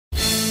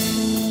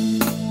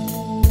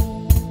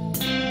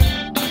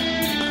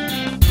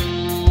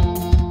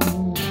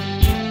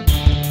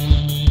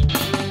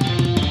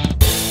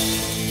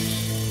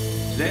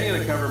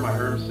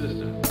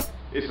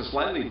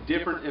slightly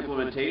different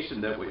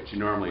implementation than what you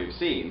normally have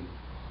seen.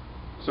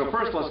 So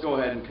first, let's go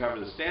ahead and cover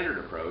the standard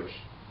approach,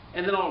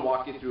 and then I'll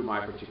walk you through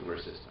my particular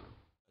system.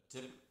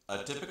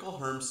 A typical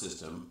HERMS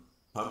system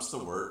pumps the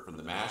wort from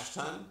the mash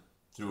tun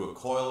through a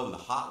coil in the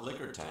hot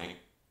liquor tank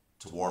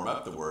to warm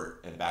up the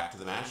wort and back to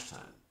the mash tun.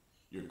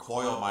 Your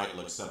coil might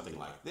look something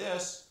like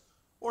this,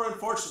 or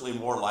unfortunately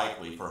more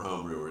likely for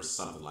home brewers,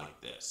 something like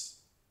this.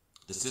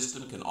 The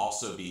system can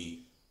also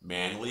be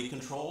manually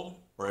controlled,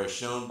 or as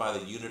shown by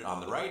the unit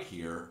on the right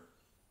here,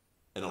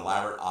 an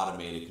elaborate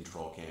automated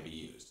control can be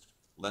used.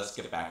 Let's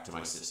get back to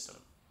my system.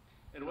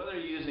 And whether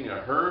you're using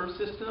a HERMS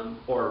system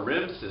or a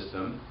RIM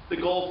system, the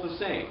goal is the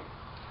same.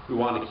 We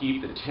want to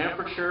keep the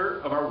temperature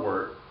of our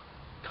wort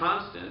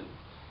constant,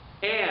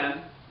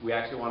 and we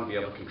actually want to be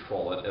able to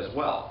control it as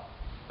well.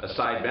 A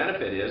side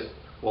benefit is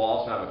we'll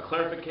also have a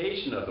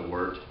clarification of the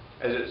wort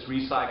as it's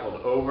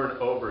recycled over and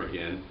over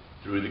again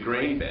through the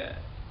grain bed.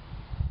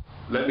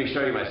 Let me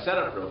show you my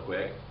setup real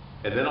quick,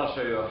 and then I'll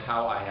show you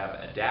how I have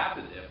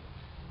adapted it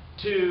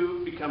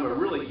to become a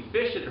really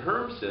efficient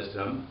HERMS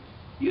system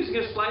using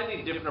a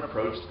slightly different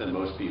approach than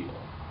most people.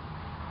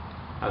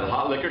 I have the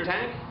hot liquor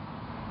tank,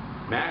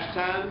 mash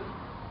tun,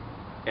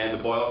 and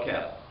the boil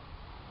kettle.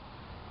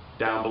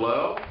 Down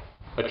below,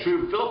 a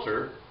true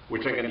filter,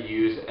 which I'm going to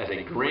use as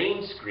a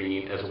grain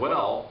screen as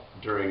well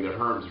during the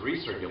HERMS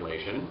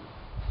recirculation.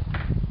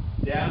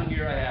 Down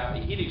here I have a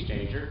heat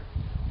exchanger.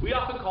 We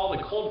often call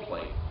it a cold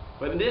plate,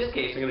 but in this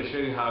case I'm going to show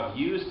you how I've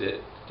used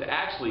it to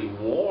actually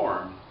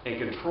warm and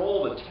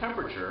control the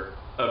temperature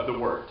of the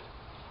wort.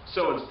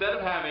 So instead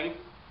of having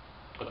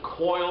a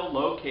coil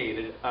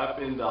located up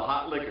in the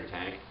hot liquor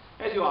tank,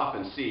 as you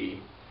often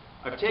see,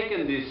 I've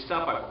taken this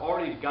stuff I've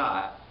already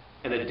got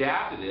and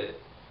adapted it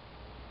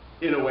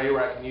in a way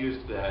where I can use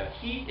the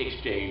heat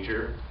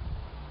exchanger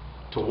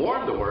to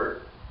warm the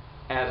wort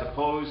as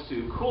opposed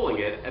to cooling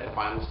it at the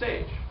final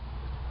stage.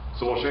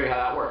 So we'll show you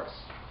how that works.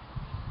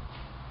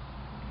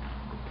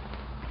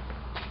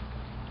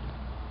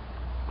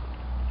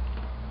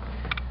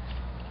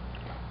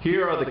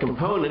 Here are the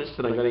components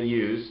that I'm going to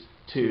use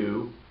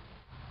to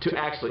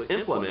actually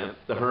implement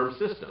the HERMS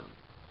system.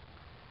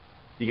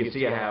 You can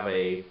see I have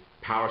a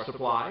power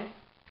supply.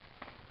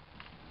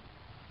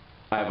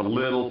 I have a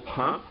little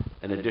pump,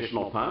 an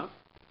additional pump.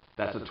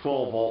 That's a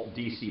 12-volt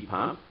DC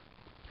pump.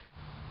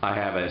 I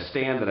have a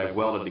stand that I've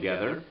welded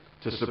together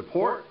to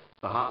support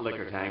the hot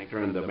liquor tank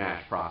during the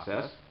mash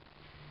process.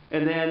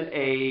 And then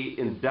an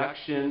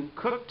induction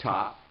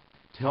cooktop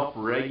to help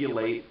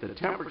regulate the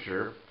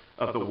temperature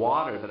of the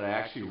water that I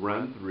actually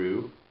run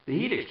through the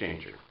heat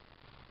exchanger.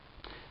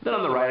 Then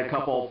on the right, a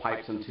couple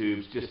pipes and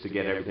tubes just to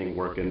get everything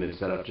working and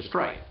set up just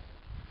right.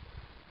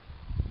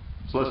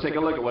 So let's take a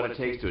look at what it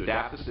takes to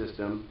adapt the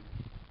system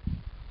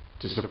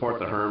to support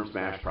the HERMS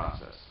mash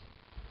process.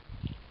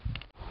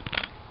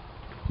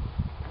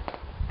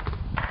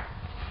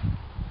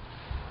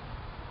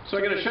 So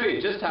I'm going to show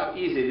you just how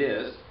easy it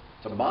is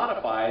to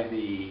modify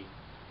the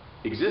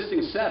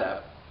existing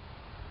setup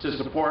to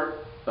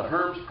support the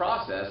HERMS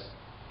process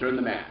during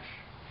the mash.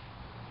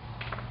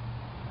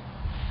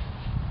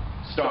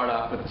 Start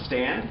off with the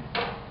stand,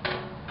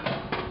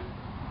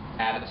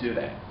 add it to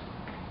that.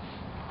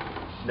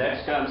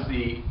 Next comes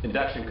the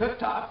induction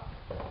cooktop,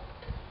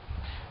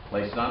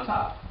 place it on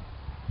top.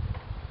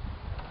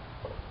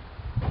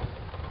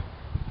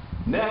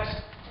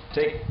 Next,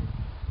 take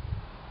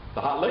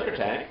the hot liquor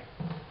tank,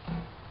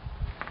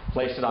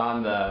 place it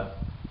on the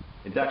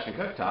induction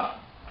cooktop,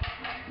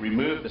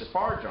 remove the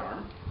sparge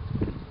arm,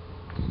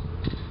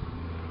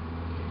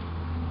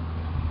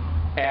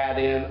 add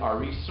in our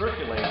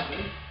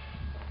recirculation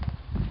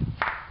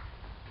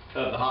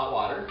of the hot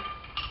water,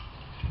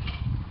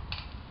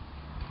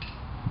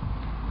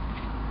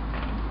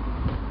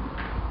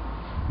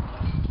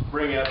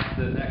 bring up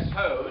the next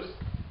hose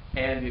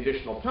and the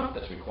additional pump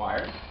that's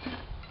required,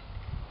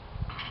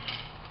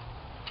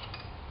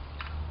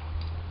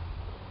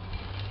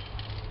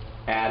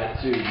 add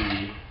it to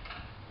the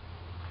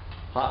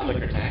hot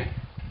liquor tank,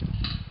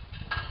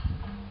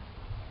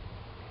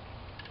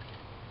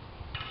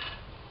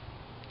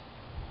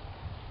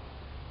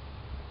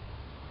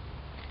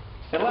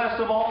 and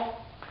last of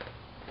all,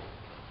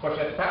 of course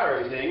I have to power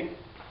everything,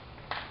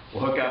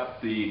 we'll hook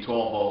up the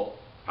 12-volt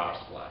power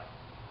supply.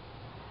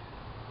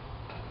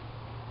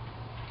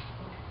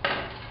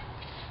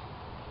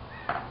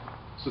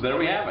 So there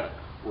we have it.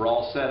 We're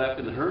all set up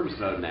in the HERMS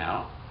mode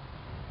now,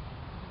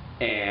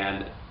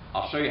 and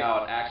I'll show you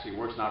how it actually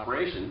works in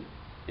operation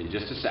in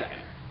just a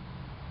second.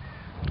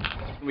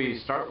 We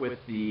start with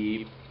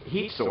the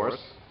heat source,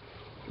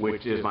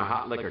 which is my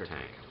hot liquor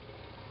tank.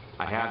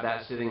 I have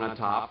that sitting on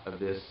top of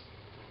this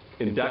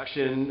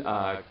induction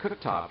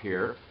cooktop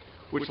here,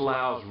 which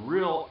allows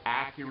real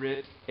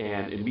accurate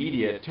and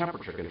immediate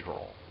temperature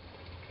control.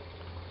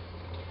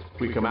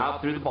 We come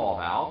out through the ball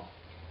valve,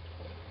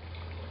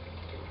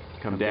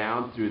 come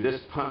down through this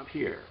pump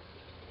here.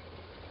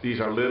 These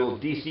are little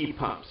DC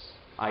pumps,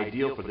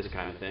 ideal for this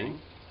kind of thing.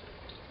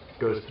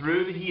 Goes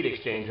through the heat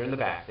exchanger in the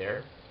back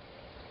there,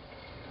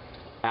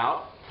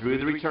 out through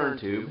the return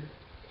tube,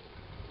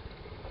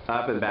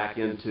 up and back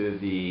into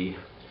the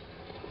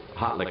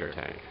hot liquor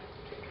tank.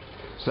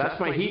 So that's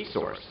my heat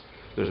source.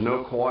 There's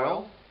no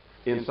coil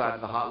inside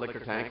of the hot liquor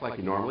tank like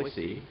you normally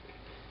see.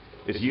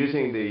 It's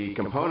using the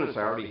components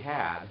I already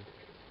had,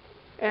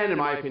 and in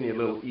my opinion, a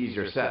little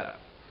easier setup.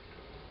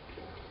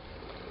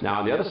 Now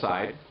on the other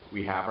side,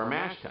 we have our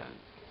mash tun.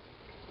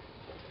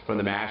 From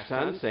the mash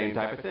tun, same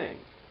type of thing.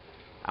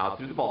 Out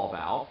through the ball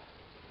valve,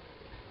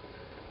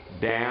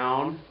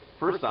 down,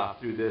 first off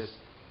through this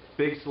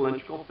big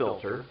cylindrical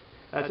filter.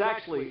 That's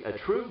actually a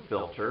true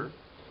filter,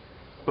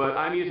 but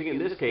I'm using it in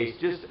this case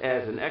just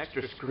as an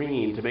extra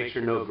screen to make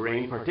sure no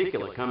grain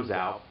particulate comes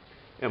out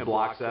and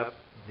blocks up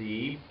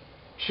the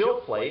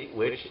chill plate,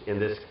 which in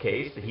this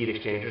case, the heat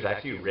exchanger is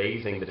actually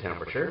raising the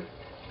temperature.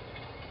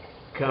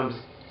 Comes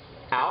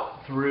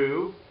out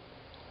through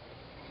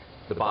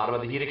the bottom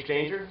of the heat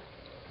exchanger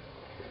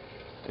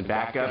and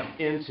back up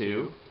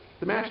into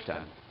the mash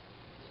tun.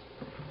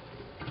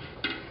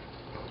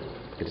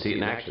 You can see it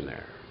in action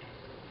there.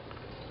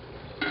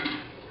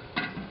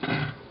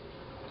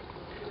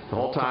 The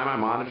whole time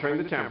I'm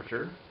monitoring the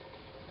temperature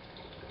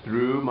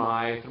through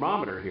my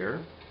thermometer here.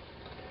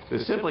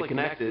 It's simply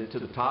connected to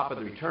the top of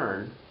the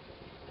return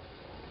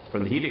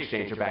from the heat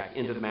exchanger back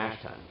into the mash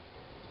tun.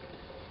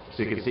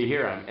 So you can see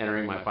here I'm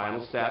entering my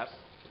final steps,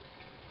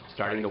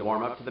 starting to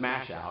warm up to the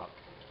mash out.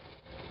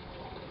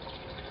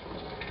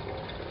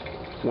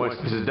 Once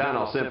this is done,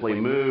 I'll simply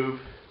move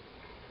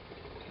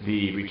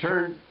the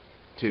return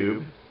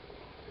tube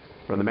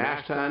from the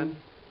mash tun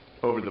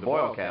over to the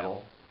boil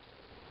kettle,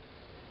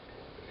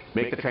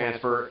 make the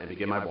transfer, and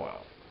begin my boil.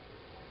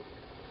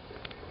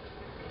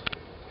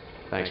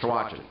 Thanks for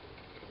watching.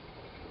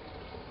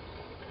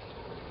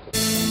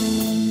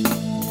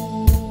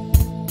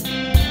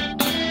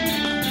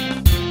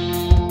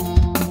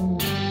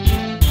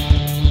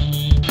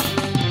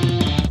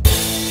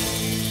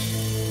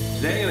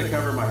 Today I'm going to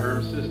cover my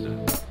HERMS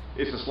system.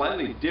 It's a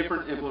slightly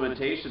different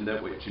implementation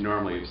than what you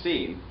normally have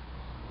seen.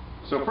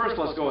 So first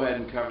let's go ahead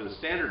and cover the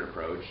standard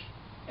approach,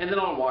 and then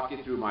I'll walk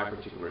you through my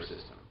particular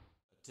system.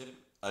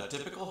 A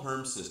typical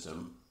HERMS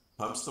system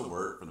pumps the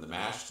wort from the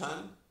mash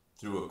tun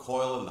through a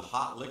coil in the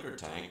hot liquor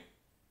tank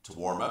to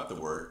warm up the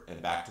wort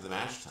and back to the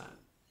mash tun.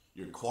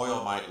 Your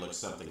coil might look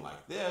something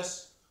like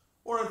this,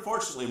 or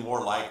unfortunately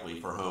more likely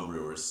for home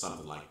brewers,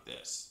 something like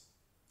this.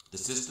 The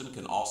system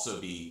can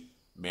also be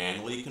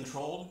manually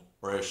controlled,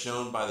 or as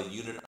shown by the unit